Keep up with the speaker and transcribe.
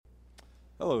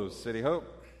Hello, City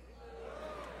Hope.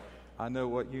 I know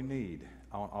what you need.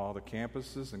 I want all the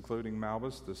campuses, including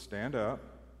Malbus, to stand up.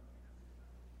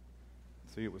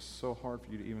 See, it was so hard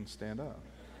for you to even stand up.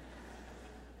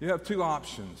 You have two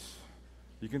options.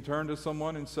 You can turn to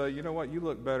someone and say, you know what, you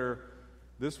look better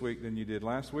this week than you did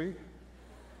last week.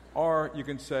 Or you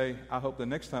can say, I hope the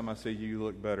next time I see you, you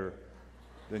look better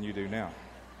than you do now.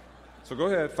 So go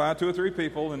ahead, find 2 or 3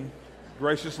 people and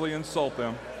graciously insult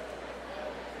them.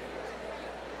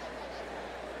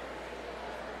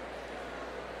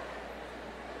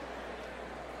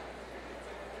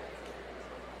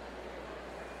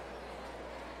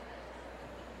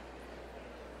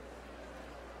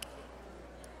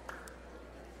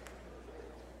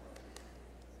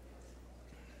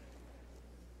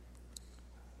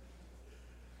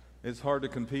 It's hard to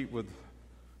compete with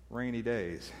rainy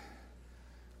days.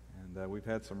 And we've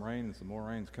had some rain and some more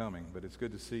rain's coming, but it's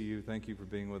good to see you. Thank you for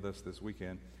being with us this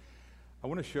weekend. I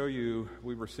want to show you,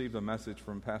 we received a message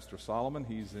from Pastor Solomon.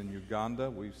 He's in Uganda.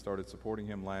 We started supporting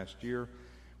him last year.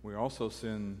 We also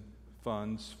send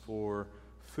funds for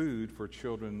food for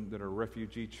children that are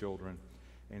refugee children.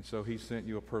 And so he sent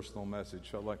you a personal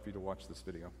message. So I'd like for you to watch this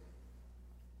video.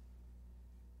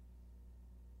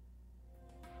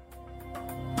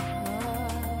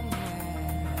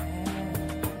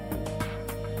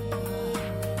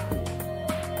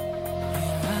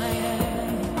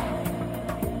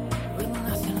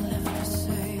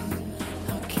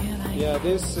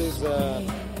 This is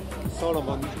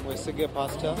Solomon Wesige,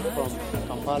 pastor from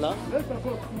Kampala,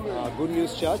 Good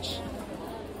News Church.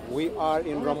 We are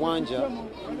in Ramwanja,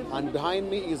 and behind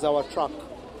me is our truck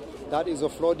that is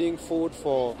offloading food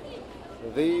for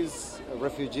these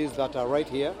refugees that are right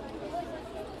here.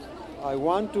 I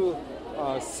want to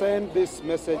send this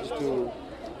message to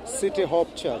City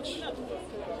Hope Church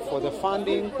for the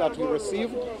funding that we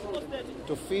received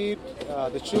to feed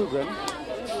the children,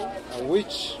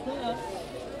 which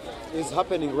is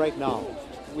happening right now.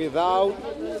 Without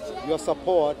your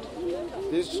support,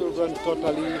 these children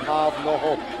totally have no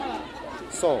hope.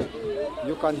 So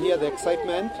you can hear the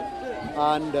excitement,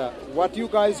 and what you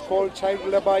guys call child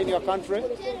labor in your country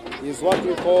is what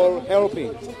we call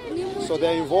helping. So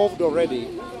they're involved already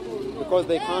because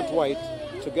they can't wait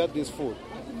to get this food.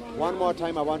 One more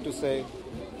time I want to say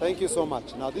thank you so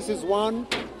much. Now this is one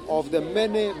of the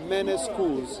many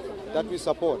schools that we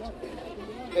support.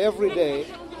 Every day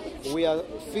we are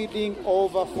feeding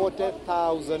over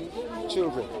 40,000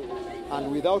 children,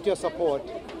 and without your support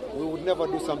we would never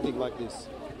do something like this.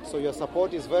 So your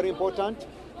support is very important.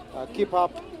 Keep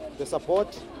up the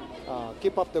support,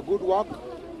 keep up the good work,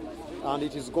 and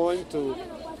it is going to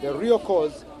the real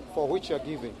cause for which you are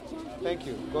giving. Thank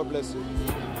you. God bless you.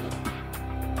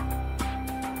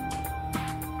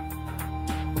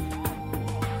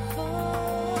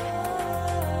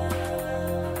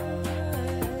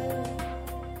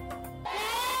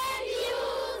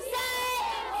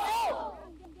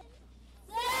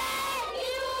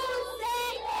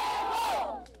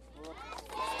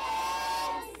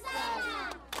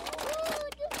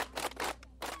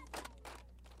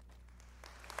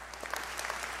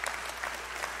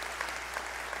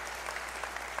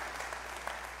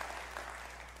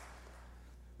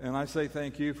 And I say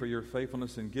thank you for your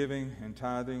faithfulness in giving and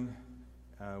tithing.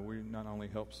 We not only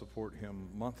help support him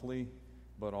monthly,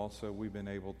 but also we've been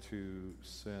able to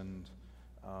send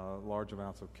large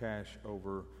amounts of cash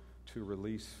over to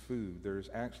release food. There's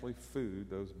actually food,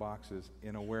 those boxes,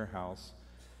 in a warehouse,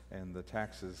 and the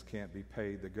taxes can't be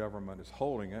paid. The government is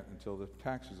holding it until the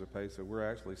taxes are paid, so we're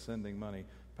actually sending money,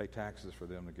 pay taxes for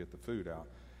them to get the food out.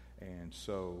 And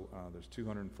so there's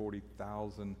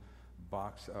 240,000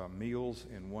 meals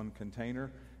in one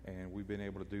container, and we've been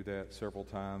able to do that several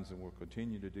times, and we'll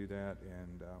continue to do that.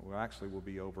 And we'll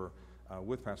be over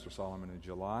with Pastor Solomon in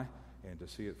July, and to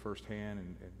see it firsthand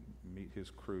and meet his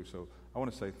crew. So I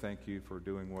want to say thank you for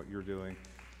doing what you're doing,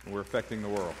 and we're affecting the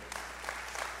world.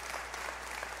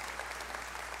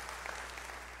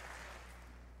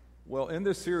 Well, in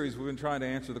this series, we've been trying to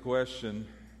answer the question,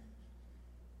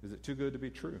 is it too good to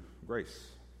be true? Grace.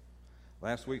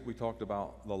 Last week we talked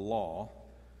about the law.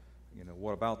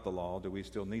 What about the law? Do we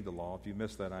still need the law? If you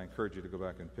missed that, I encourage you to go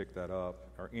back and pick that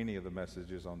up, or any of the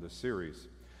messages on this series.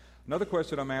 Another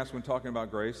question I'm asked when talking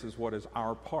about grace is, what is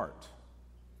our part?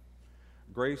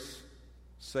 Grace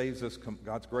saves us.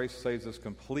 God's grace saves us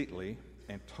completely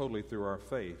and totally through our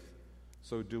faith.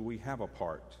 So do we have a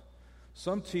part?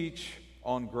 Some teach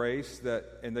on grace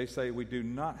and they say we do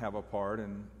not have a part,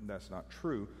 and that's not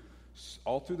true.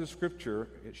 All through the Scripture,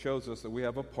 it shows us that we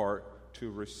have a part to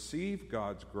receive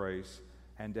God's grace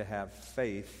and to have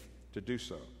faith to do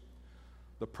so.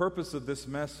 The purpose of this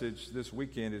message this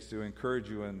weekend is to encourage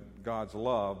you in God's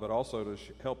love, but also to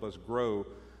help us grow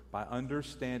by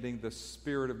understanding the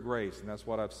Spirit of grace. And that's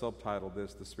what I've subtitled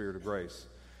this, the Spirit of grace.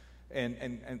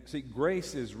 And see,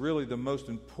 grace is really the most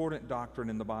important doctrine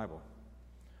in the Bible.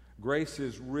 Grace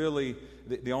is really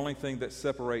the only thing that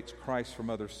separates Christ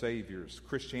from other saviors,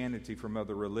 Christianity from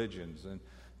other religions. And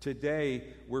today,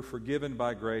 we're forgiven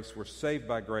by grace, we're saved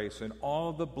by grace, and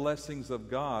all the blessings of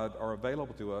God are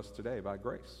available to us today by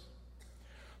grace.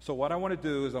 So what I want to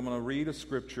do is I'm going to read a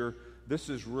scripture. This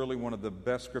is really one of the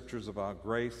best scriptures about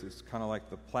grace. It's kind of like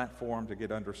the platform to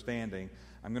get understanding.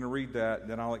 I'm going to read that,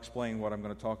 then I'll explain what I'm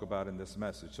going to talk about in this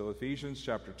message. So Ephesians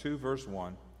chapter 2, verse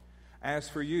 1. As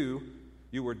for you,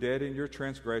 you were dead in your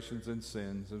transgressions and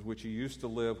sins, in which you used to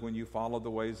live when you followed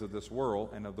the ways of this world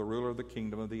and of the ruler of the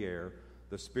kingdom of the air,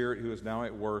 the spirit who is now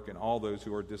at work in all those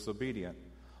who are disobedient.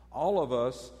 All of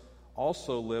us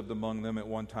also lived among them at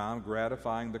one time,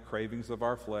 gratifying the cravings of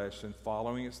our flesh and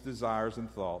following its desires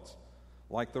and thoughts.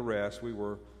 Like the rest, we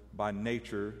were by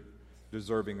nature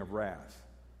deserving of wrath.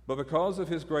 But because of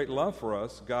his great love for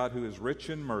us, God, who is rich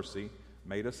in mercy,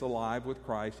 made us alive with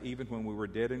Christ even when we were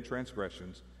dead in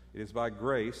transgressions. It is by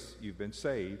grace you've been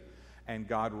saved. And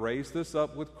God raised us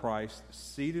up with Christ,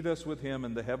 seated us with him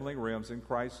in the heavenly realms in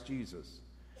Christ Jesus,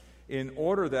 in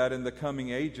order that in the coming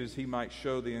ages he might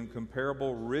show the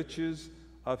incomparable riches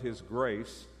of his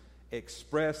grace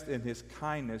expressed in his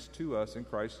kindness to us in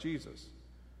Christ Jesus.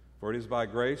 For it is by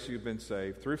grace you've been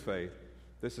saved through faith.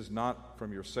 This is not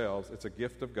from yourselves, it's a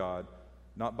gift of God,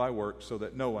 not by works, so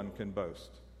that no one can boast.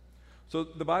 So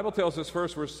the Bible tells us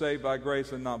first we're saved by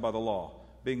grace and not by the law.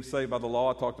 Being saved by the law,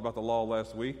 I talked about the law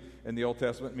last week. In the Old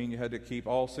Testament, mean you had to keep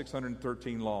all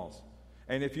 613 laws.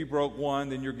 And if you broke one,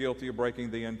 then you're guilty of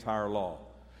breaking the entire law.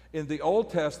 In the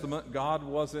Old Testament, God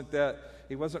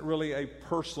he wasn't really a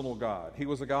personal God. He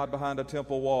was a God behind a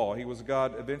temple wall. He was a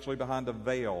God eventually behind a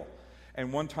veil.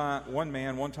 And one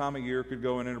time a year could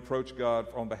go in and approach God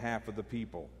on behalf of the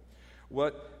people.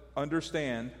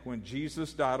 Understand, when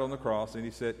Jesus died on the cross and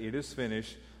he said, "It is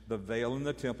finished," the veil in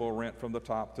the temple rent from the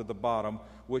top to the bottom,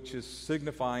 which is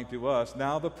signifying to us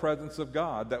now the presence of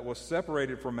God that was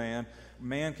separated from man.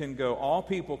 Man can go, all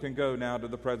people can go now to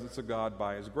the presence of God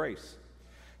by his grace.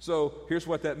 So here's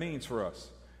what that means for us.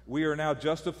 We are now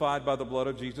justified by the blood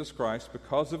of Jesus Christ.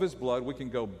 Because of his blood, we can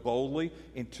go boldly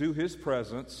into his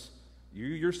presence, you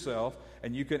yourself,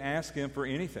 and you can ask him for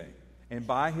anything. And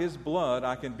by his blood,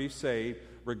 I can be saved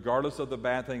regardless of the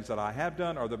bad things that I have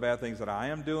done or the bad things that I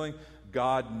am doing.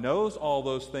 God knows all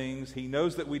those things. He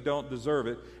knows that we don't deserve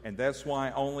it, and that's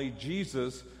why only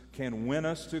Jesus can win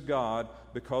us to God,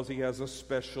 because he has a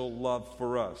special love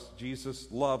for us. Jesus'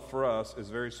 love for us is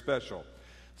very special.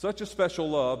 Such a special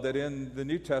love that in the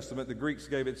New Testament, the Greeks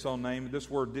gave its own name. This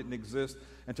word didn't exist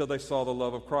until they saw the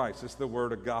love of Christ. It's the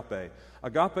word agape.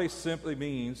 Agape simply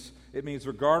means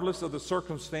regardless of the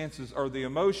circumstances or the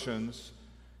emotions,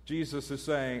 Jesus is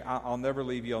saying, I'll never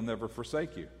leave you, I'll never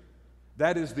forsake you.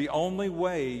 That is the only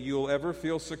way you'll ever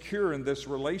feel secure in this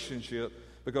relationship,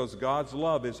 because God's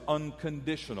love is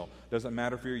unconditional. Doesn't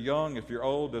matter if you're young, if you're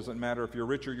old, doesn't matter if you're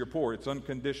rich or you're poor, it's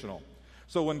unconditional.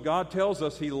 So when God tells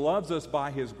us he loves us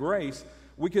by his grace,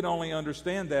 we can only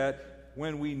understand that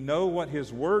when we know what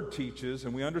his word teaches,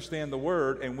 and we understand the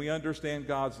word, and we understand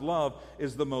God's love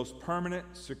is the most permanent,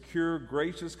 secure,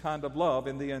 gracious kind of love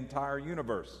in the entire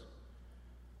universe.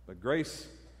 But grace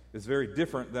is very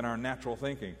different than our natural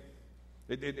thinking.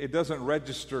 It doesn't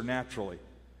register naturally.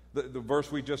 The verse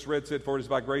we just read said, "For it is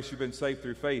by grace you've been saved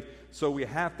through faith." So we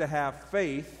have to have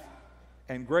faith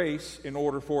and grace in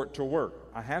order for it to work.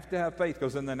 I have to have faith,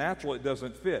 because in the natural it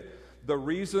doesn't fit. The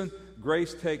reason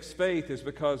grace takes faith is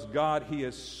because God, he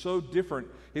is so different.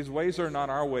 His ways are not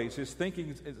our ways. His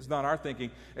thinking is not our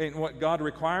thinking. And what God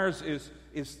requires is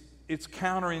it's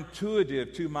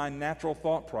counterintuitive to my natural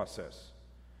thought process.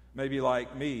 Maybe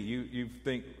like me, you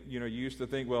used to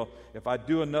think, well, if I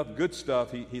do enough good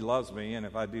stuff, he loves me, and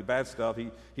if I do bad stuff,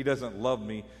 he doesn't love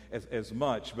me as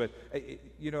much. But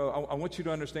I want you to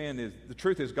understand is the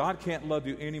truth is God can't love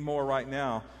you any more right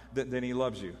now than he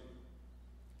loves you.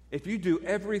 If you do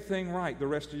everything right the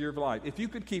rest of your life, if you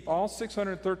could keep all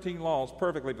 613 laws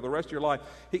perfectly for the rest of your life,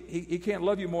 he can't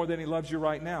love you more than he loves you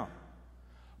right now.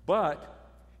 But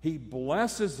he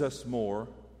blesses us more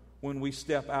when we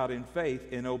step out in faith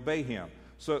and obey him.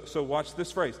 So watch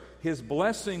this phrase. His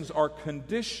blessings are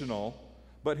conditional,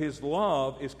 but his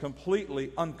love is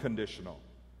completely unconditional.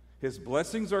 His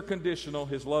blessings are conditional,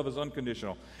 his love is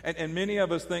unconditional. And many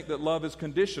of us think that love is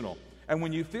conditional. And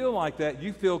when you feel like that,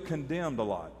 you feel condemned a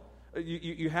lot.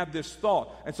 You have this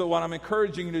thought. And so what I'm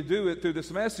encouraging you to do through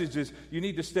this message is you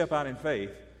need to step out in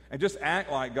faith. And just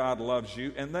act like God loves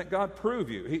you and let God prove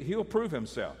you. He'll prove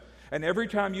himself. And every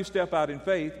time you step out in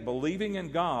faith, believing in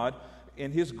God,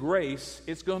 in his grace,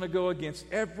 it's going to go against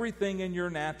everything in your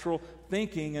natural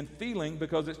thinking and feeling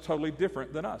because it's totally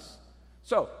different than us.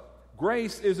 So,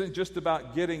 grace isn't just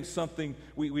about getting something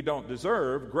we don't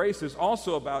deserve. Grace is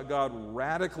also about God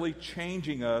radically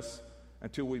changing us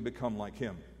until we become like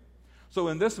him. So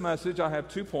in this message, I have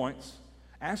 2 points.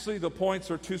 Actually, the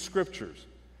points are 2 scriptures.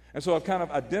 And so I've kind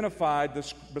of identified,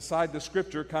 beside the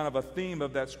scripture, kind of a theme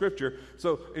of that scripture.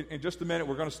 So in just a minute,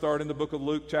 we're going to start in the book of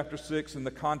Luke chapter 6, and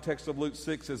the context of Luke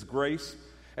 6 is grace.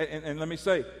 And let me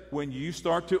say, when you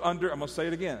start to I'm going to say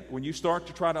it again, when you start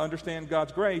to try to understand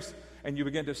God's grace, and you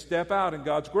begin to step out in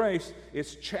God's grace,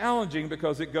 it's challenging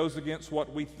because it goes against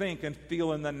what we think and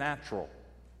feel in the natural.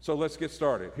 So let's get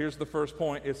started. Here's the first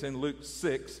point. It's in Luke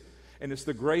 6, and it's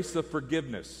the grace of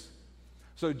forgiveness.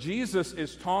 So Jesus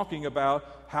is talking about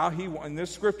how in this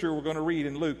scripture we're going to read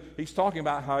in Luke, he's talking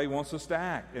about how he wants us to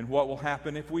act and what will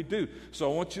happen if we do.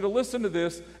 So I want you to listen to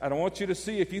this, and I want you to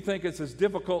see if you think it's as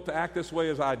difficult to act this way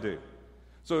as I do.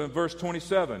 So in verse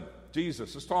 27,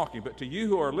 Jesus is talking, but to you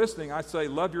who are listening, I say,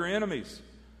 love your enemies.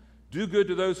 Do good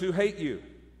to those who hate you.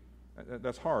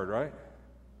 That's hard, right?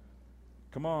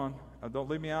 Come on. Don't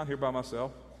leave me out here by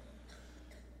myself.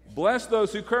 Bless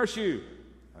those who curse you.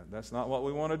 That's not what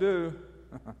we want to do.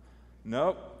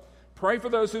 Nope. Pray for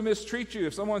those who mistreat you.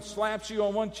 If someone slaps you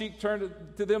on one cheek, turn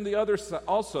to them the other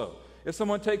also. If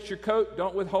someone takes your coat,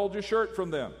 don't withhold your shirt from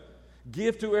them.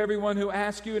 Give to everyone who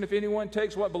asks you, and if anyone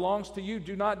takes what belongs to you,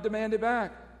 do not demand it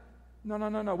back.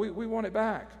 No. We want it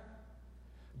back.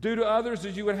 Do to others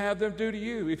as you would have them do to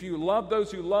you. If you love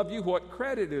those who love you, what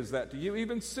credit is that to you?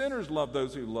 Even sinners love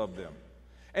those who love them.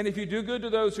 And if you do good to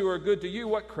those who are good to you,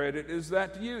 what credit is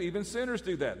that to you? Even sinners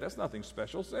do that. That's nothing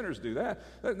special. Sinners do that.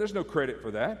 There's no credit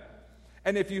for that.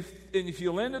 And if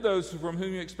you lend to those from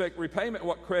whom you expect repayment,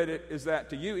 what credit is that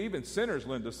to you? Even sinners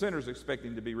lend to sinners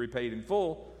expecting to be repaid in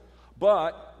full.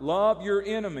 But love your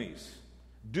enemies.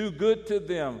 Do good to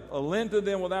them, lend to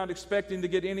them without expecting to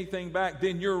get anything back.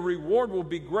 Then your reward will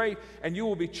be great, and you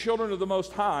will be children of the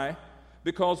Most High,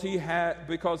 because he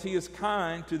is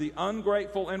kind to the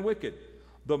ungrateful and wicked.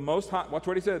 The Most High, watch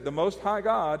what he said. The Most High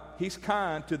God, he's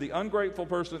kind to the ungrateful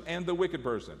person and the wicked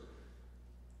person.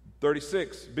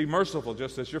 36, be merciful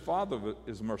just as your Father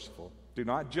is merciful. Do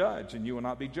not judge, and you will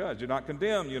not be judged. Do not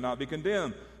condemn, you will not be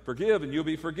condemned. Forgive, and you'll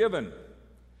be forgiven.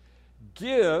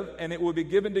 Give, and it will be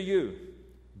given to you.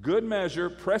 Good measure,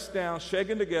 pressed down,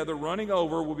 shaken together, running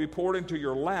over, will be poured into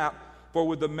your lap, for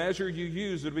with the measure you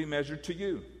use, it will be measured to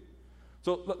you.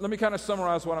 So let me kind of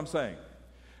summarize what I'm saying.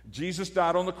 Jesus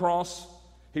died on the cross.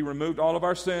 He removed all of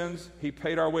our sins. He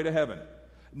paid our way to heaven.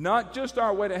 Not just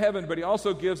our way to heaven, but he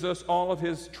also gives us all of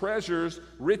his treasures,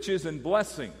 riches, and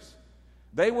blessings.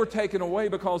 They were taken away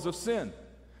because of sin.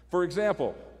 For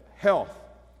example, health,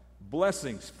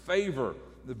 blessings, favor,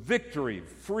 the victory,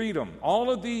 freedom,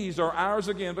 all of these are ours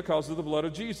again because of the blood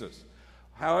of Jesus.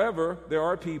 However, there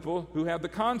are people who have the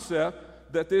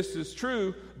concept that this is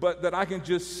true, but that I can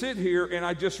just sit here and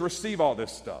I just receive all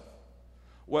this stuff.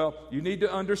 Well, you need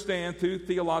to understand 2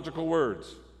 theological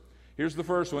words. Here's the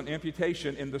first one,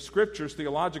 imputation. In the scriptures,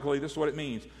 theologically, this is what it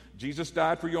means. Jesus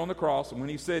died for you on the cross, and when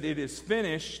he said it is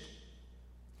finished,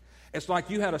 it's like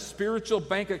you had a spiritual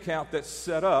bank account that's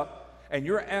set up, and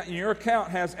your account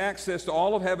has access to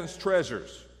all of heaven's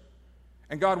treasures.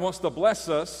 And God wants to bless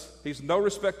us. He's no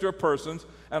respecter of persons,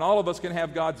 and all of us can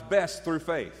have God's best through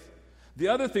faith. The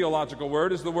other theological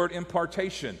word is the word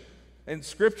impartation. And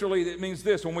scripturally, it means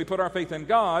this. When we put our faith in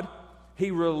God, he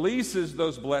releases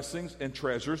those blessings and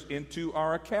treasures into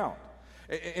our account.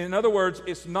 In other words,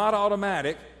 it's not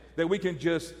automatic that we can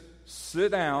just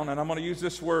sit down, and I'm going to use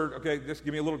this word, okay, just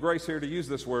give me a little grace here to use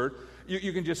this word.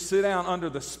 You can just sit down under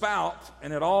the spout,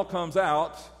 and it all comes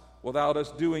out without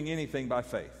us doing anything by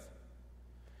faith.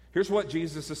 Here's what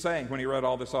Jesus is saying when he read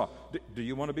all this off. Do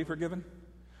you want to be forgiven?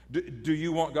 Do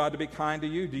you want God to be kind to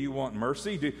you? Do you want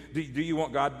mercy? Do you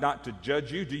want God not to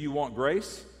judge you? Do you want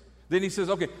grace? Then he says,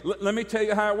 okay, let me tell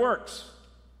you how it works.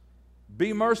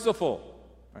 Be merciful.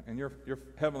 And your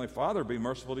heavenly Father will be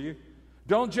merciful to you.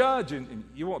 Don't judge, and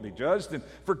you won't be judged. And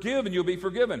forgive, and you'll be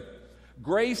forgiven.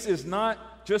 Grace is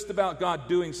not just about God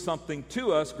doing something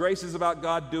to us. Grace is about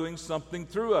God doing something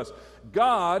through us.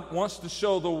 God wants to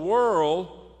show the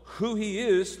world who he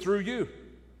is through you.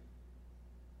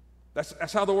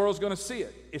 That's how the world's going to see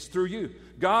it. It's through you.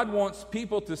 God wants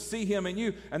people to see him in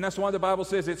you, and that's why the Bible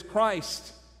says it's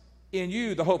Christ in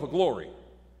you, the hope of glory.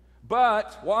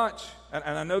 But, watch, and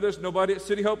I know there's nobody at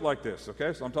City Hope like this,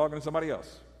 okay? So I'm talking to somebody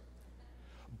else.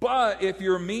 But if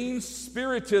you're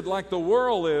mean-spirited like the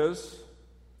world is,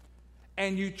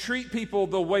 and you treat people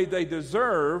the way they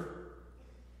deserve.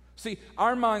 See,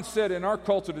 our mindset in our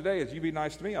culture today is you be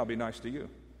nice to me, I'll be nice to you.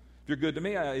 If you're good to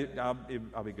me, I'll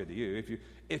be good to you.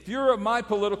 If you're of my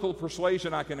political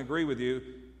persuasion, I can agree with you.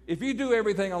 If you do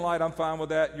everything in light, I'm fine with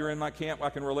that. You're in my camp, I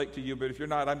can relate to you. But if you're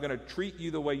not, I'm going to treat you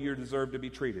the way you deserve to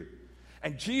be treated.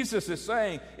 And Jesus is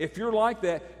saying, if you're like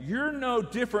that, you're no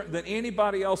different than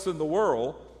anybody else in the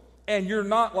world, and you're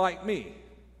not like me.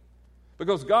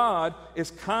 Because God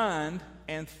is kind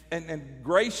and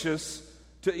gracious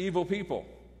to evil people.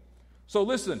 So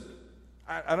listen,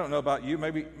 I don't know about you,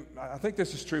 maybe I think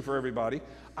this is true for everybody.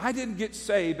 I didn't get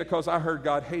saved because I heard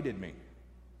God hated me.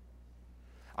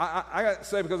 I got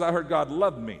saved because I heard God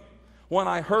loved me. When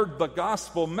I heard the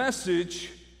gospel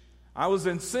message, I was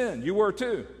in sin. You were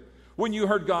too. When you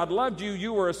heard God loved you,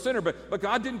 you were a sinner. But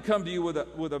God didn't come to you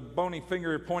with a bony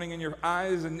finger pointing in your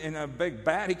eyes and a big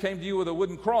bat. He came to you with a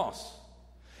wooden cross.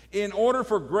 In order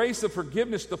for grace of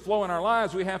forgiveness to flow in our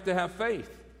lives, we have to have faith.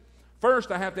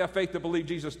 First, I have to have faith to believe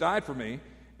Jesus died for me.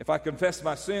 If I confess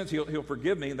my sins, He'll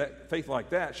forgive me. That faith like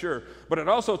that, sure. But it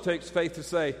also takes faith to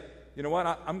say, you know what,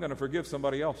 I'm going to forgive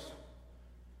somebody else.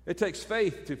 It takes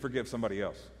faith to forgive somebody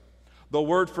else. The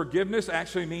word forgiveness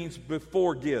actually means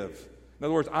before give. In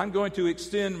other words, I'm going to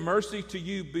extend mercy to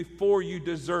you before you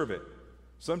deserve it.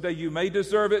 Someday you may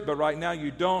deserve it, but right now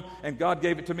you don't, and God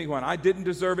gave it to me when I didn't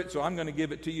deserve it, so I'm going to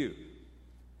give it to you.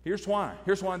 Here's why.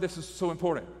 Here's why this is so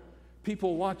important.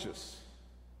 People watch us.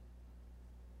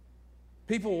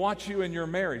 People watch you in your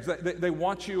marriage. They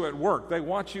watch you at work. They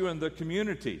watch you in the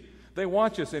community. They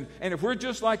watch us. And if we're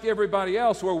just like everybody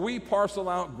else, where we parcel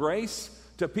out grace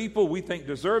to people we think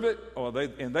deserve it,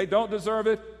 and they don't deserve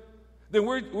it, then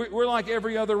we're like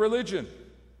every other religion.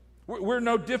 We're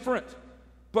no different.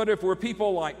 But if we're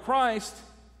people like Christ,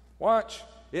 watch,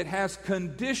 it has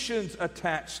conditions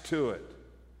attached to it.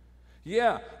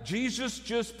 Yeah, Jesus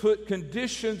just put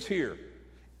conditions here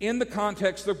in the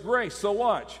context of grace. So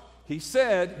watch. He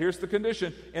said, here's the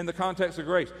condition in the context of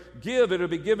grace. Give, it'll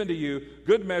be given to you,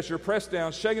 good measure, pressed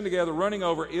down, shaken together, running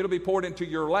over, it'll be poured into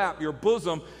your lap, your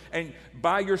bosom, and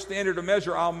by your standard of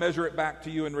measure, I'll measure it back to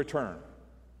you in return.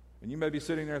 And you may be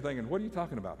sitting there thinking, what are you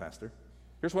talking about, Pastor?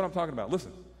 Here's what I'm talking about.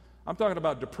 Listen, I'm talking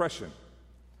about depression.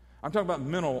 I'm talking about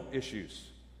mental issues,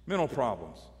 mental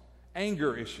problems,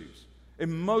 anger issues,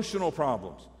 emotional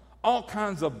problems, all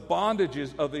kinds of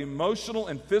bondages of emotional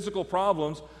and physical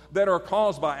problems that are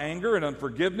caused by anger and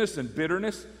unforgiveness and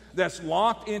bitterness that's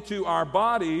locked into our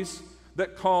bodies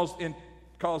that cause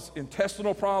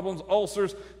intestinal problems,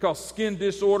 ulcers, cause skin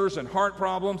disorders and heart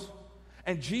problems.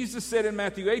 And Jesus said in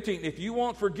Matthew 18, if you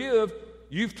won't forgive,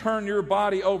 you've turned your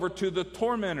body over to the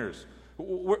tormentors.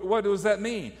 What does that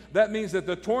mean? That means that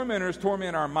the tormentors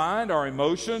torment our mind, our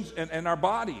emotions, and our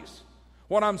bodies.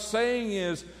 What I'm saying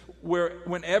is,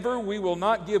 whenever we will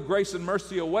not give grace and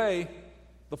mercy away,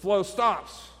 the flow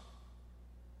stops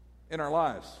in our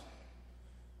lives.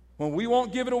 When we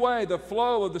won't give it away, the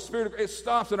flow of the Spirit of grace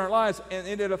stops in our lives, and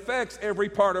it affects every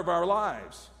part of our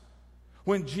lives.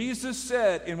 When Jesus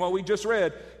said in what we just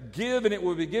read, give and it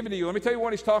will be given to you, let me tell you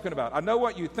what He's talking about. I know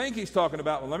what you think He's talking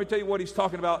about, but let me tell you what He's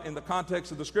talking about in the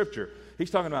context of the Scripture.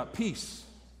 He's talking about peace.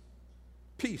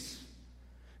 Peace.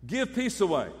 Give peace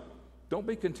away. Don't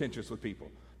be contentious with people.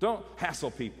 Don't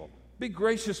hassle people. Be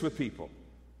gracious with people.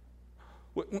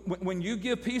 When you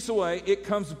give peace away, it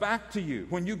comes back to you.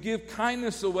 When you give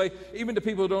kindness away, even to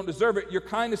people who don't deserve it, your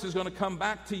kindness is going to come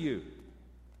back to you.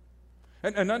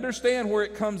 And understand where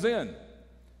it comes in.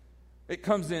 It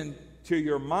comes into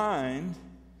your mind,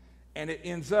 and it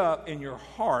ends up in your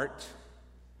heart.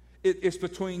 It's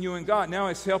between you and God. Now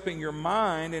it's helping your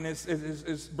mind, and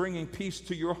it's bringing peace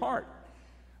to your heart.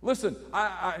 Listen,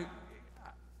 I'm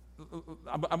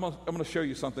going to show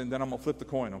you something, then I'm going to flip the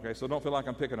coin, okay? So don't feel like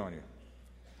I'm picking on you.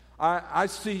 I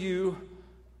see you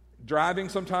driving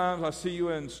sometimes. I see you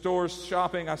in stores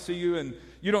shopping. I see you, and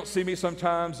you don't see me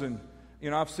sometimes, and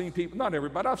I've seen people, not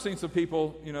everybody, I've seen some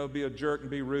people, be a jerk and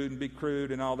be rude and be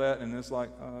crude and all that, and it's like,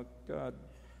 oh, God,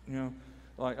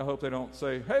 like, I hope they don't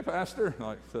say, hey, Pastor,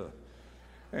 like,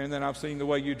 and then I've seen the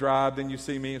way you drive, then you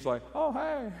see me, it's like, oh,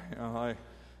 hey, like,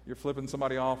 you're flipping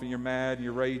somebody off and you're mad and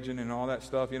you're raging and all that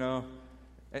stuff,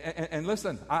 And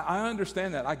listen, I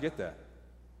understand that, I get that.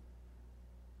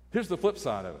 Here's the flip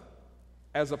side of it.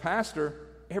 As a pastor,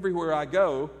 everywhere I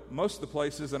go, most of the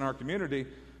places in our community,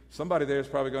 somebody there is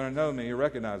probably going to know me or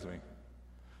recognize me.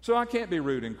 So I can't be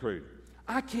rude and crude.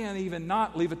 I can't even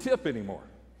not leave a tip anymore.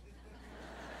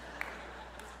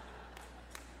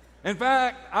 In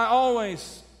fact, I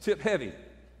always tip heavy.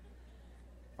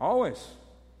 Always.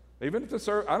 Even if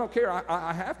I don't care.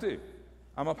 I have to.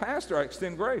 I'm a pastor. I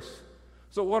extend grace.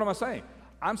 So what am I saying?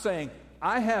 I'm saying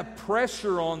I have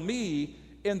pressure on me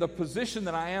in the position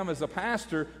that I am as a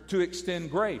pastor to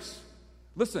extend grace.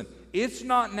 Listen, it's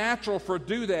not natural to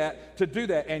do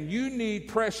that, and you need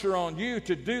pressure on you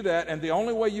to do that, and the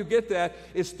only way you get that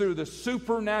is through the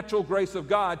supernatural grace of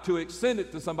God to extend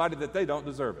it to somebody that they don't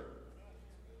deserve it.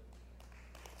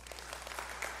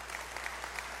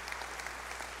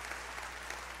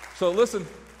 So listen,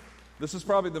 this is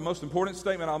probably the most important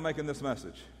statement I'll make in this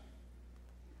message.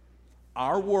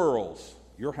 Our worlds,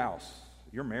 your house,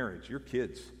 your marriage, your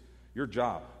kids, your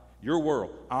job, your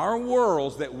world, our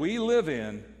worlds that we live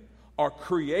in are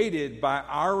created by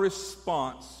our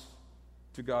response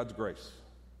to God's grace.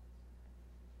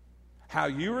 How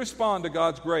you respond to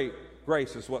God's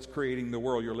grace is what's creating the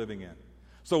world you're living in.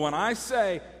 So when I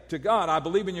say to God, I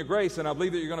believe in your grace and I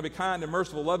believe that you're going to be kind and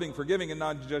merciful, loving, forgiving, and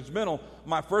non-judgmental,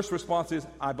 my first response is,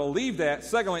 I believe that.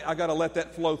 Secondly, I got to let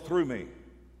that flow through me.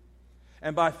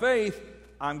 And by faith,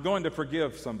 I'm going to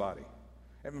forgive somebody.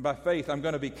 And by faith, I'm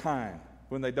going to be kind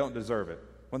when they don't deserve it,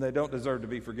 when they don't deserve to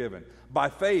be forgiven. By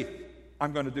faith,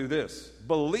 I'm going to do this,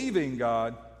 believing,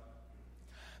 God,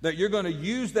 that you're going to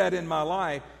use that in my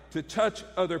life to touch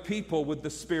other people with the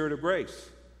Spirit of grace.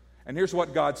 And here's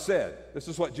what God said. This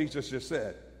is what Jesus just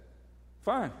said.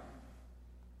 Fine.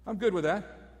 I'm good with that.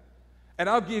 And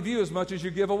I'll give you as much as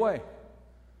you give away.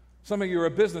 Some of you are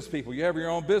business people. You have your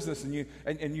own business, and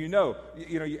you know,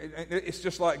 it's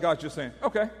just like God's just saying,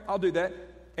 okay, I'll do that.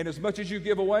 And as much as you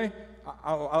give away,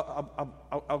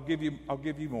 I'll give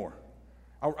you more.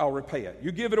 I'll repay it.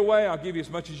 You give it away, I'll give you as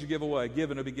much as you give away. Give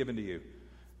and it'll be given to you.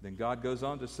 Then God goes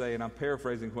on to say, and I'm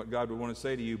paraphrasing what God would want to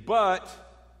say to you, but,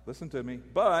 listen to me,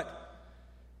 but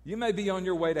you may be on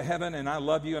your way to heaven, and I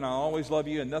love you, and I'll always love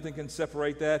you, and nothing can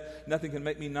separate that. Nothing can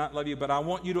make me not love you. But I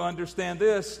want you to understand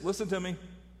this. Listen to me.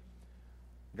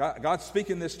 God's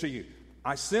speaking this to you.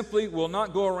 I simply will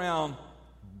not go around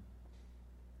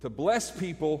to bless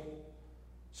people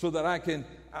so that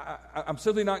I'm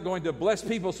simply not going to bless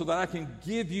people so that I can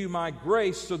give you my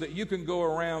grace so that you can go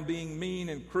around being mean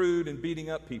and crude and beating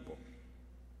up people.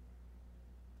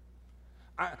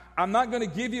 I'm not going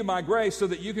to give you my grace so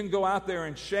that you can go out there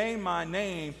and shame my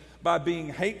name by being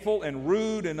hateful and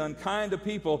rude and unkind to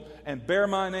people and bear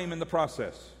my name in the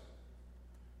process.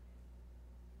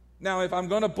 Now, if I'm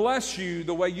going to bless you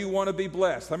the way you want to be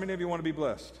blessed, how many of you want to be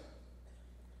blessed?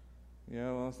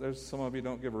 Yeah, well, there's some of you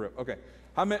don't give a rip. Okay,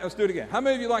 let's do it again. How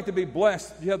many of you like to be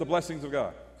blessed? You have the blessings of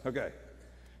God. Okay,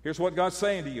 here's what God's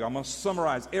saying to you. I'm going to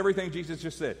summarize everything Jesus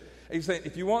just said. He's saying,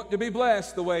 if you want to be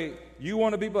blessed the way you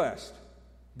want to be blessed,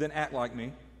 then act like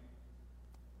me.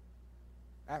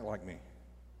 Act like me.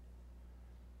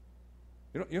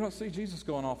 You don't see Jesus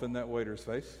going off in that waiter's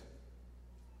face.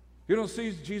 You don't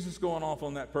see Jesus going off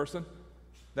on that person,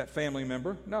 that family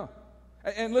member. No.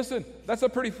 And listen, that's a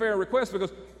pretty fair request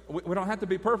because we don't have to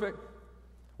be perfect.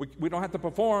 We don't have to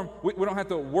perform. We don't have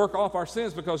to work off our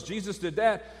sins because Jesus did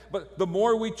that. But the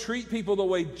more we treat people the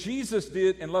way Jesus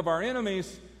did and love our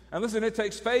enemies, and listen, it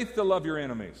takes faith to love your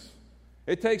enemies.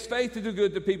 It takes faith to do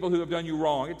good to people who have done you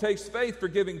wrong. It takes faith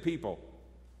forgiving people.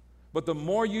 But the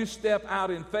more you step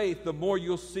out in faith, the more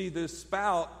you'll see this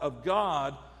spout of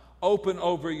God open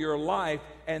over your life,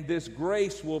 and this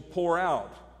grace will pour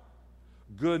out.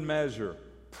 Good measure,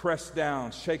 pressed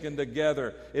down, shaken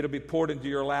together. It'll be poured into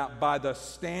your lap. By the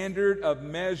standard of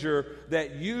measure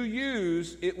that you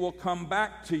use, it will come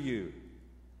back to you.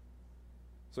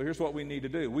 So here's what we need to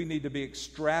do. We need to be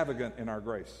extravagant in our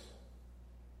grace.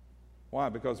 Why?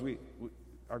 Because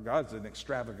our God's an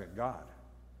extravagant God.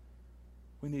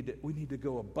 We need to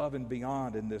go above and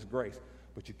beyond in this grace.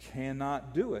 But you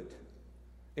cannot do it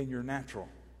in your natural.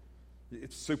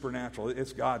 It's supernatural.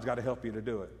 It's God's got to help you to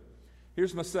do it.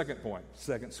 Here's my second point.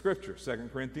 Second scripture, 2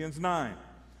 Corinthians 9.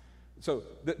 So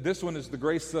this one is the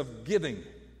grace of giving.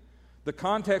 The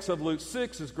context of Luke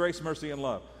 6 is grace, mercy, and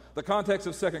love. The context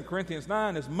of 2 Corinthians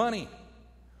 9 is money,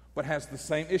 but has the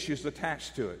same issues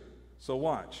attached to it. So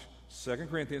watch. 2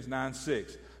 Corinthians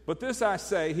 9:6. But this I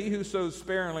say, he who sows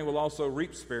sparingly will also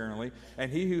reap sparingly, and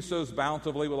he who sows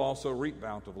bountifully will also reap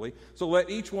bountifully. So let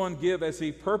each one give as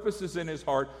he purposes in his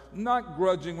heart, not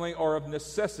grudgingly or of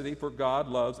necessity, for God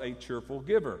loves a cheerful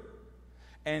giver.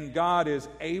 And God is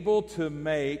able to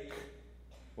make,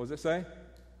 what does it say?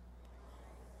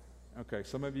 Okay,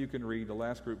 some of you can read. The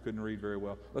last group couldn't read very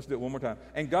well. Let's do it one more time.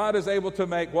 And God is able to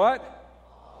make what?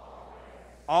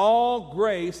 All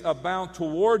grace abound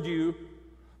toward you,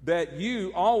 that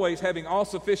you, always having all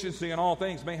sufficiency in all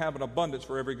things, may have an abundance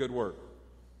for every good work.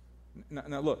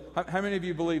 Now look, how many of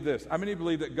you believe this? How many of you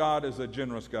believe that God is a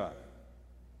generous God?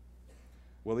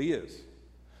 Well, He is.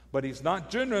 But He's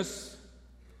not generous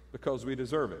because we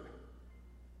deserve it.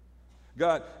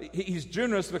 God, He's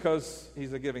generous because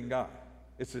He's a giving God.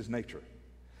 It's His nature.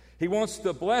 He wants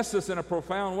to bless us in a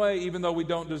profound way even though we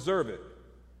don't deserve it.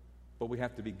 But we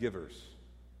have to be givers.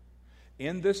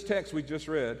 In this text we just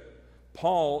read,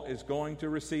 Paul is going to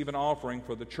receive an offering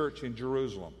for the church in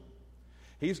Jerusalem.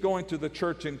 He's going to the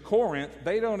church in Corinth.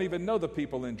 They don't even know the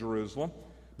people in Jerusalem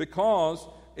because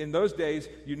in those days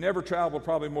you never traveled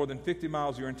probably more than 50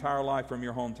 miles your entire life from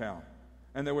your hometown.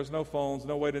 And there was no phones,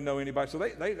 no way to know anybody. So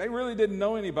they really didn't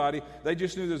know anybody. They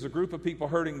just knew there's a group of people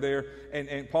hurting there.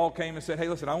 And Paul came and said, hey,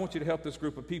 listen, I want you to help this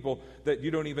group of people that you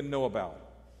don't even know about.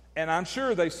 And I'm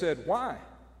sure they said, why?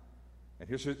 And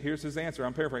here's his answer.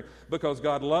 I'm paraphrasing. Because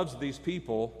God loves these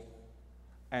people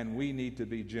and we need to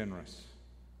be generous.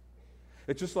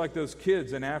 It's just like those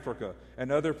kids in Africa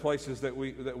and other places that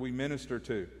we minister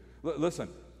to. Listen,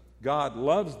 God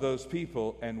loves those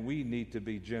people and we need to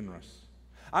be generous.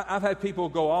 I've had people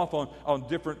go off on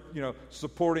different,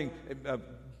 supporting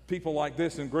people like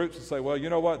this in groups and say, well, you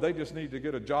know what, they just need to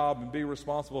get a job and be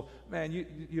responsible. Man,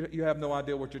 you have no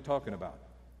idea what you're talking about.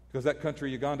 Because that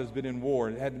country, Uganda, has been in war.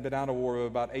 It hadn't been out of war for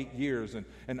about 8 years.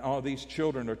 And all these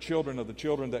children are children of the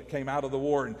children that came out of the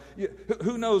war. And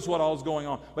who knows what all is going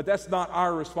on. But that's not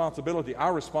our responsibility.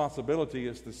 Our responsibility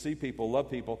is to see people, love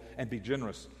people, and be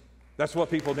generous. That's what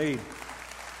people need.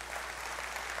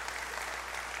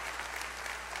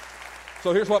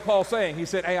 So here's what Paul's saying. He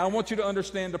said, hey, I want you to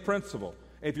understand the principle.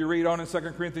 If you read on in 2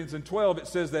 Corinthians 12, it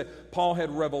says that Paul had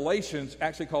revelations,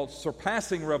 actually called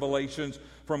surpassing revelations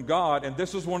from God. And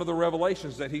this is one of the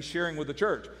revelations that he's sharing with the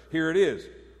church. Here it is.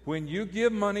 When you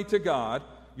give money to God,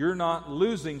 you're not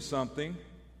losing something,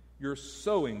 you're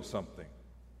sowing something.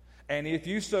 And if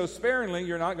you sow sparingly,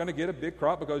 you're not going to get a big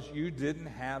crop because you didn't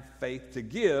have faith to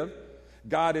give.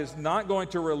 God is not going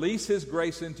to release His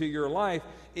grace into your life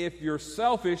if you're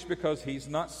selfish, because He's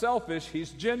not selfish,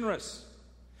 He's generous.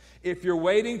 If you're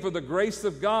waiting for the grace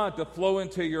of God to flow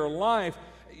into your life,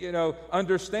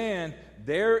 understand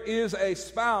there is a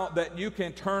spout that you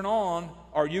can turn on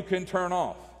or you can turn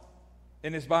off.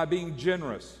 And it's by being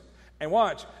generous. And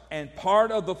watch, and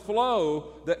part of the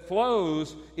flow that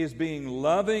flows is being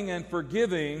loving and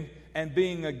forgiving and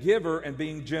being a giver and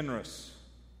being generous.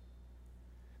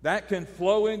 That can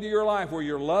flow into your life where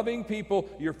you're loving people,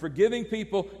 you're forgiving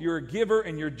people, you're a giver,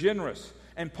 and you're generous.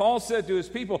 And Paul said to his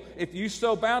people, if you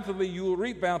sow bountifully, you will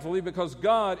reap bountifully, because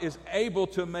God is able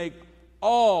to make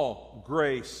all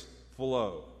grace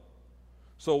flow.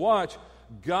 So watch,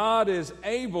 God is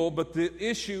able, but the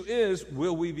issue is,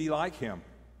 will we be like Him?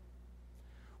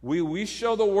 We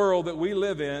show the world that we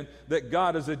live in that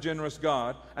God is a generous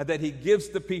God and that He gives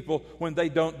to people when they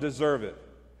don't deserve it.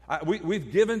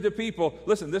 We've given to people,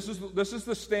 listen, this is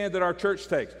the stand that our church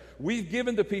takes. We've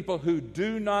given to people who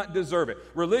do not deserve it.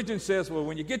 Religion says, well,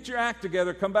 when you get your act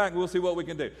together, come back and we'll see what we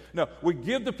can do. No, we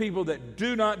give to people that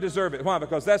do not deserve it. Why?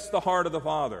 Because that's the heart of the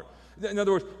Father. In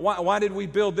other words, why did we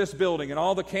build this building and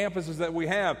all the campuses that we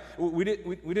have? We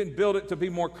didn't build it to be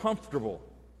more comfortable.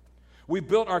 We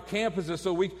built our campuses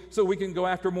so we can go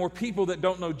after more people that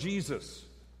don't know Jesus.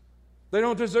 They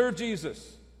don't deserve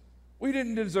Jesus. We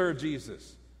didn't deserve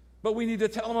Jesus. But we need to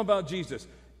tell them about Jesus.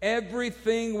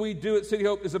 Everything we do at City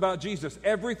Hope is about Jesus.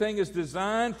 Everything is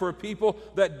designed for people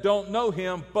that don't know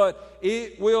Him, but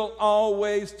it will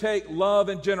always take love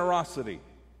and generosity.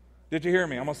 Did you hear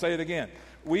me? I'm going to say it again.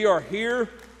 We are here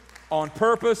on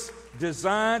purpose,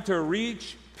 designed to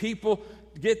reach people,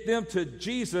 get them to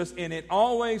Jesus, and it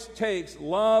always takes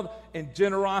love and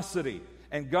generosity.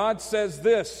 And God says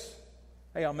this,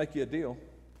 hey, I'll make you a deal.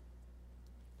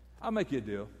 I'll make you a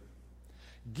deal.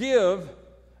 Give,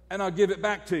 and I'll give it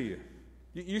back to you.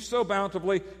 You sow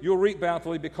bountifully, you'll reap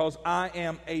bountifully, because I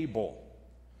am able.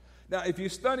 Now, if you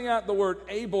study out the word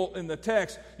able in the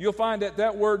text, you'll find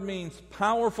that word means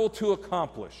powerful to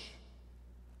accomplish.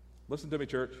 Listen to me,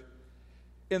 church.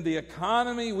 In the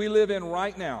economy we live in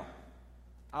right now,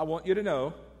 I want you to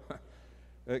know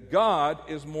that God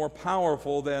is more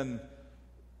powerful than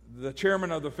the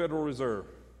chairman of the Federal Reserve.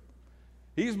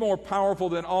 He's more powerful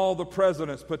than all the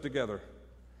presidents put together.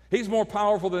 He's more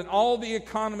powerful than all the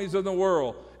economies of the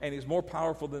world, and He's more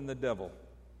powerful than the devil.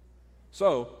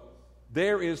 So,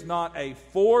 there is not a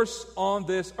force on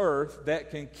this earth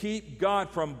that can keep God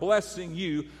from blessing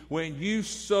you when you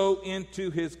sow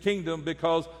into His kingdom,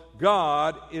 because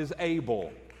God is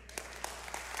able.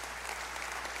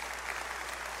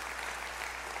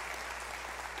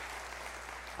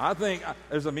 I think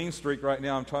there's a mean streak right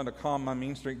now. I'm trying to calm my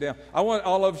mean streak down. I want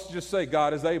all of us to just say,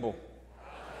 God is able.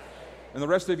 And the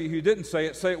rest of you who didn't say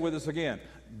it with us again.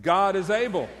 God is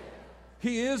able.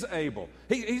 He is able.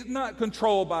 He's not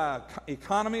controlled by an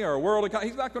economy or a world economy.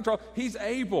 He's not controlled. He's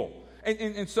able.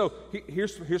 And so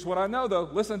here's what I know, though.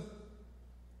 Listen,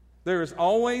 there is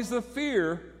always the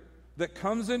fear that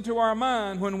comes into our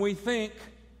mind when we think,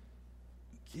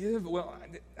 give, well,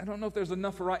 I don't know if there's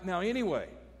enough for right now anyway.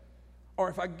 Or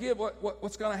if I give,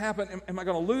 what's going to happen? Am I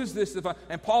going to lose this?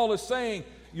 And Paul is saying,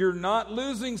 you're not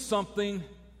losing something,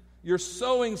 you're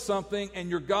sowing something, and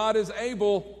your God is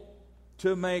able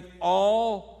to make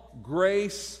all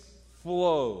grace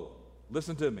flow.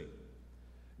 Listen to me.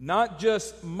 Not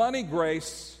just money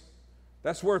grace.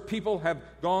 That's where people have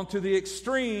gone to the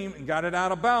extreme and got it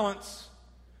out of balance.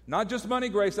 Not just money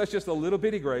grace, that's just a little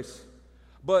bitty grace.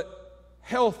 But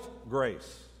health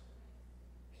grace.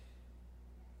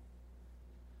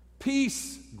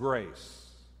 Peace grace.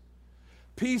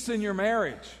 Peace in your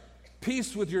marriage.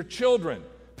 Peace with your children.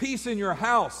 Peace in your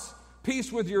house.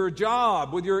 Peace with your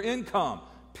job, with your income.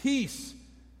 Peace.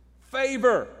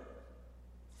 Favor.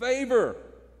 Favor.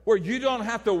 Where you don't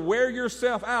have to wear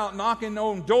yourself out knocking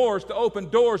on doors to open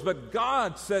doors, but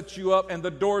God sets you up and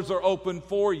the doors are open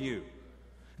for you.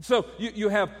 So you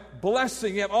have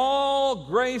blessing, you have all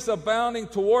grace abounding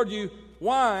toward you.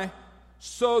 Why?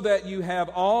 So that you have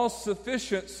all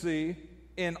sufficiency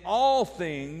in all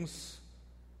things,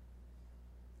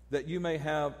 that you may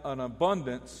have an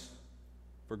abundance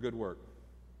for good work.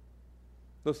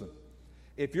 Listen,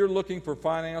 if you're looking for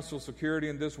financial security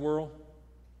in this world,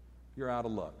 you're out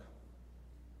of luck.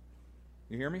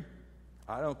 You hear me?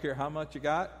 I don't care how much you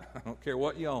got. I don't care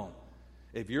what you own.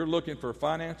 If you're looking for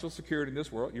financial security in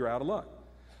this world, you're out of luck.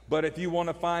 But if you want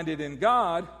to find it in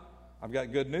God, I've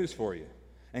got good news for you.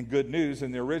 And good news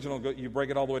in the original, you break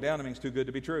it all the way down, it means too good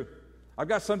to be true. I've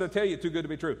got something to tell you, too good to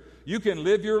be true. You can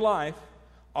live your life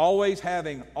always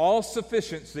having all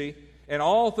sufficiency in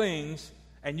all things,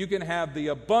 and you can have the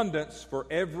abundance for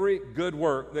every good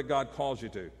work that God calls you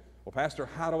to. Well, Pastor,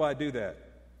 how do I do that?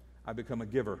 I become a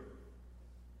giver.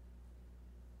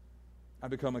 I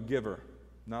become a giver.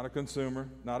 Not a consumer,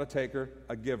 not a taker,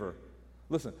 a giver.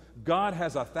 Listen, God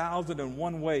has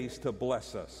 1,001 ways to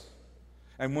bless us.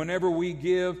 And whenever we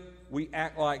give, we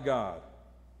act like God.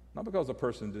 Not because a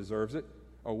person deserves it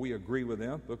or we agree with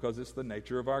them, because it's the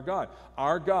nature of our God.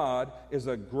 Our God is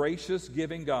a gracious,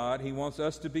 giving God. He wants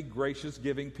us to be gracious,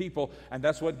 giving people, and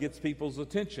that's what gets people's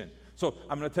attention. So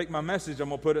I'm going to take my message, I'm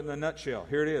going to put it in a nutshell.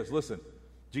 Here it is. Listen,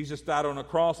 Jesus died on a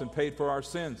cross and paid for our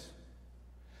sins.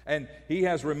 And He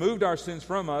has removed our sins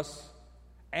from us,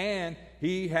 and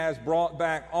He has brought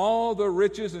back all the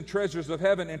riches and treasures of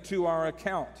heaven into our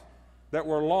account that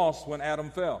were lost when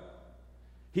Adam fell.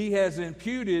 He has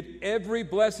imputed every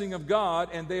blessing of God,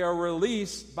 and they are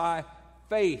released by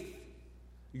faith.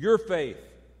 Your faith.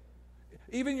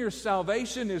 Even your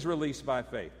salvation is released by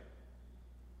faith.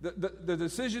 The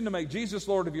decision to make Jesus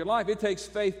Lord of your life, it takes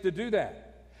faith to do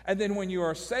that. And then when you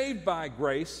are saved by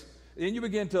grace, then you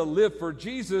begin to live for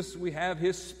Jesus. We have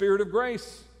His Spirit of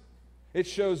grace. It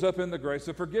shows up in the grace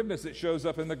of forgiveness. It shows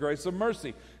up in the grace of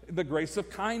mercy, the grace of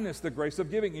kindness, the grace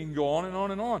of giving. You can go on and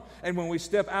on and on. And when we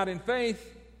step out in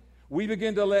faith, we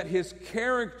begin to let His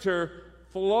character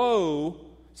flow.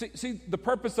 See, the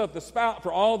purpose of the spout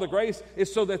for all the grace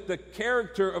is so that the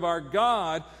character of our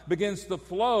God begins to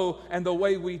flow, and the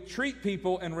way we treat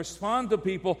people and respond to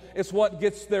people is what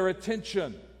gets their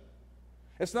attention.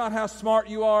 It's not how smart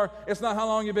you are. It's not how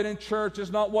long you've been in church.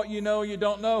 It's not what you know you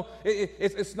don't know.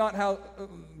 It's not how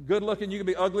good looking you can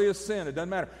be, ugly as sin. It doesn't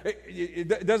matter.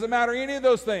 It doesn't matter any of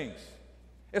those things.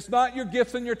 It's not your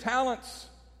gifts and your talents.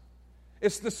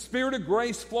 It's the Spirit of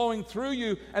grace flowing through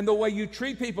you and the way you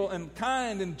treat people, and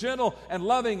kind and gentle and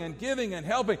loving and giving and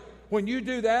helping. When you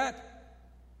do that,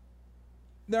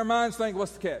 their minds think,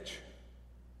 what's the catch?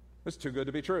 It's too good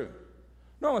to be true.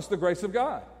 No, it's the grace of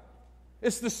God.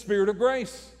 It's the Spirit of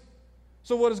grace.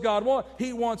 So what does God want?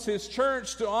 He wants His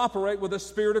church to operate with a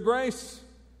spirit of grace.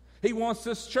 He wants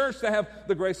this church to have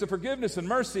the grace of forgiveness and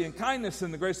mercy and kindness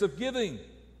and the grace of giving.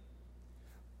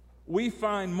 We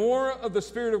find more of the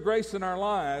Spirit of grace in our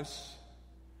lives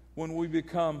when we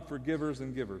become forgivers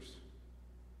and givers.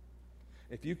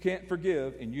 If you can't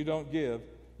forgive and you don't give,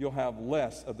 you'll have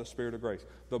less of the Spirit of grace.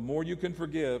 The more you can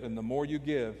forgive and the more you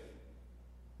give,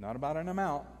 not about an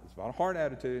amount, it's about a heart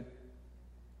attitude,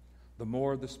 the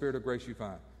more of the Spirit of grace you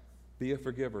find. Be a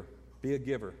forgiver. Be a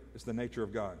giver. It's the nature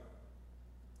of God.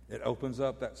 It opens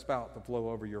up that spout to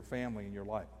flow over your family and your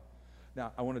life.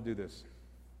 Now, I want to do this.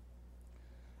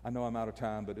 I know I'm out of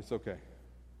time, but it's okay.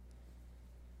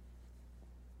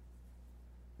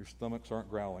 Your stomachs aren't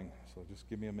growling, so just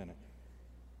give me a minute.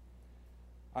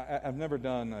 I've never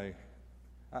done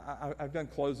I've done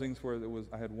closings where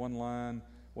I had one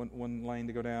lane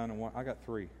to go down, and I got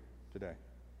 3 today.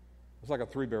 It's like a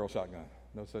 3-barrel shotgun.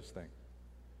 No such thing.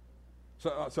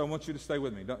 So I want you to stay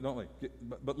with me. Don't leave.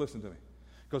 But listen to me.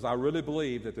 Because I really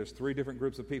believe that there's 3 different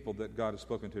groups of people that God has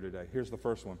spoken to today. Here's the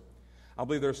first one. I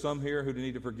believe there's some here who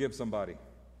need to forgive somebody.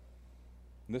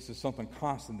 And this is something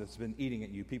constant that's been eating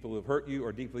at you. People who have hurt you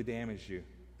or deeply damaged you.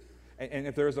 And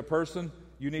if there is a person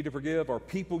you need to forgive or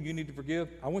people you need to forgive,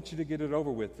 I want you to get it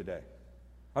over with today.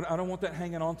 I don't want that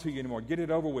hanging on to you anymore. Get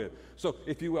it over with. So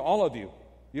if you will, all of you,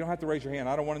 you don't have to raise your hand.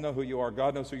 I don't want to know who you are.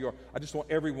 God knows who you are. I just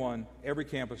want everyone, every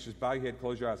campus, just bow your head,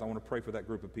 close your eyes. I want to pray for that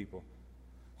group of people.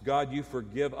 God, you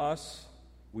forgive us.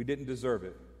 We didn't deserve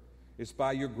it. It's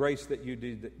by your grace that you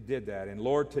did that. And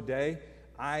Lord, today,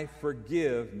 I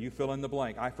forgive, and you fill in the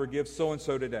blank. I forgive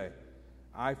so-and-so today.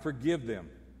 I forgive them.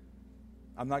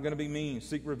 I'm not going to be mean,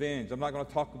 seek revenge. I'm not going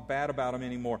to talk bad about them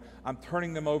anymore. I'm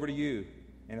turning them over to you.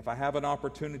 And if I have an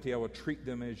opportunity, I will treat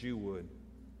them as you would.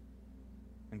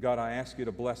 And God, I ask you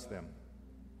to bless them.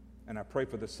 And I pray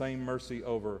for the same mercy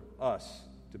over us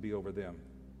to be over them.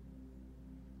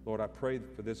 Lord, I pray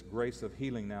for this grace of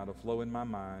healing now to flow in my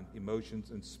mind, emotions,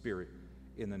 and spirit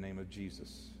in the name of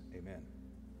Jesus. Amen.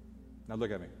 Now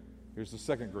look at me. Here's the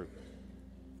second group.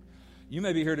 You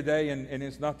may be here today, and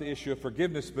it's not the issue of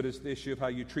forgiveness, but it's the issue of how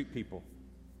you treat people.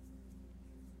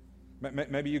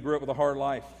 Maybe you grew up with a hard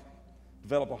life,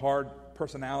 developed a hard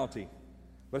personality,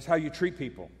 but it's how you treat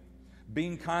people.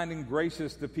 Being kind and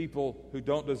gracious to people who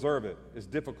don't deserve it is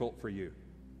difficult for you.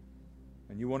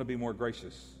 And you want to be more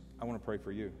gracious. I want to pray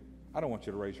for you. I don't want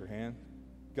you to raise your hand.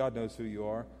 God knows who you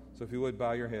are. So if you would,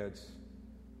 bow your heads.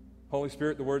 Holy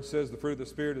Spirit, the Word says the fruit of the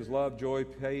Spirit is love, joy,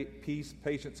 peace,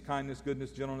 patience, kindness,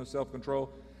 goodness, gentleness,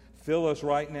 self-control. Fill us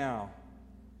right now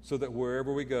so that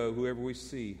wherever we go, whoever we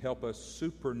see, help us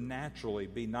supernaturally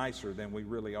be nicer than we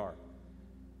really are.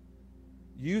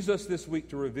 Use us this week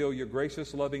to reveal your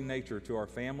gracious, loving nature to our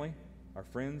family, our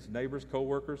friends, neighbors,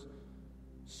 co-workers,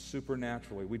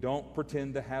 supernaturally. We don't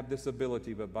pretend to have this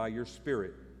ability, but by your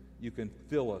Spirit, you can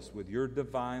fill us with your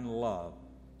divine love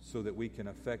so that we can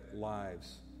affect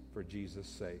lives for Jesus'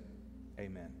 sake.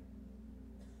 Amen.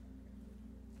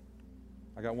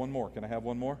 I got one more. Can I have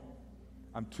one more?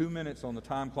 I'm 2 minutes on the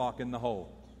time clock in the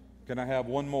hole. Can I have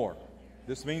one more?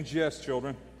 This means yes,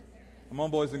 children. Come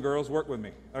on, boys and girls, work with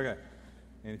me. Okay.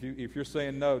 And if you're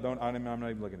saying no, I'm not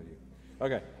even looking at you.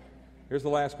 Okay. Here's the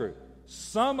last group.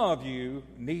 Some of you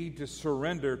need to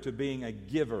surrender to being a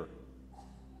giver.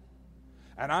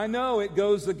 And I know it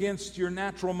goes against your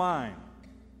natural mind.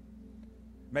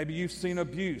 Maybe you've seen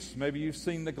abuse. Maybe you've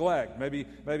seen neglect. Maybe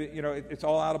it's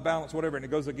all out of balance, whatever, and it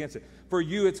goes against it. For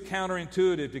you, it's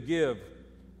counterintuitive to give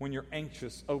when you're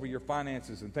anxious over your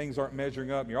finances and things aren't measuring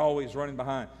up and you're always running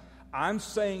behind. I'm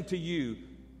saying to you,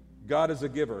 God is a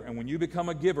giver, and when you become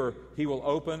a giver, He will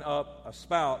open up a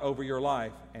spout over your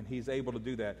life, and He's able to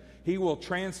do that. He will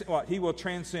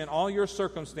transcend all your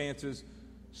circumstances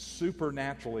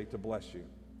supernaturally to bless you.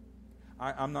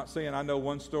 I'm not saying I know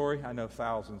one story. I know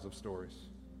thousands of stories.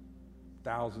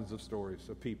 Thousands of stories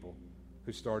of people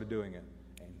who started doing it,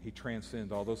 and He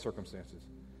transcends all those circumstances.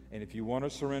 And if you want to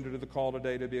surrender to the call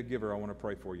today to be a giver, I want to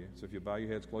pray for you. So if you bow your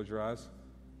heads, close your eyes.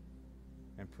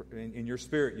 And in your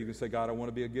spirit, you can say, God, I want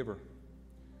to be a giver.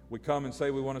 We come and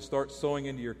say we want to start sowing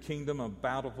into your kingdom a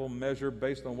bountiful measure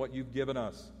based on what you've given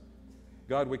us.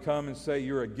 God, we come and say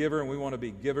you're a giver, and we want to be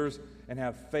givers and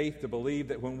have faith to believe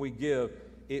that when we give,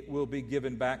 it will be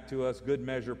given back to us, good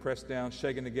measure, pressed down,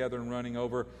 shaken together, and running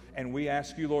over. And we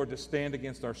ask you, Lord, to stand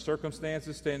against our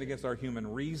circumstances, stand against our human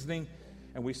reasoning.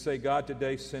 And we say, God,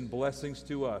 today send blessings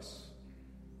to us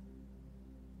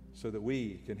so that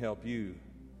we can help you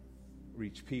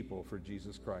reach people for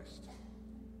Jesus Christ.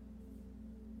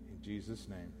 In Jesus'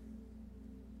 name,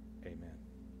 amen.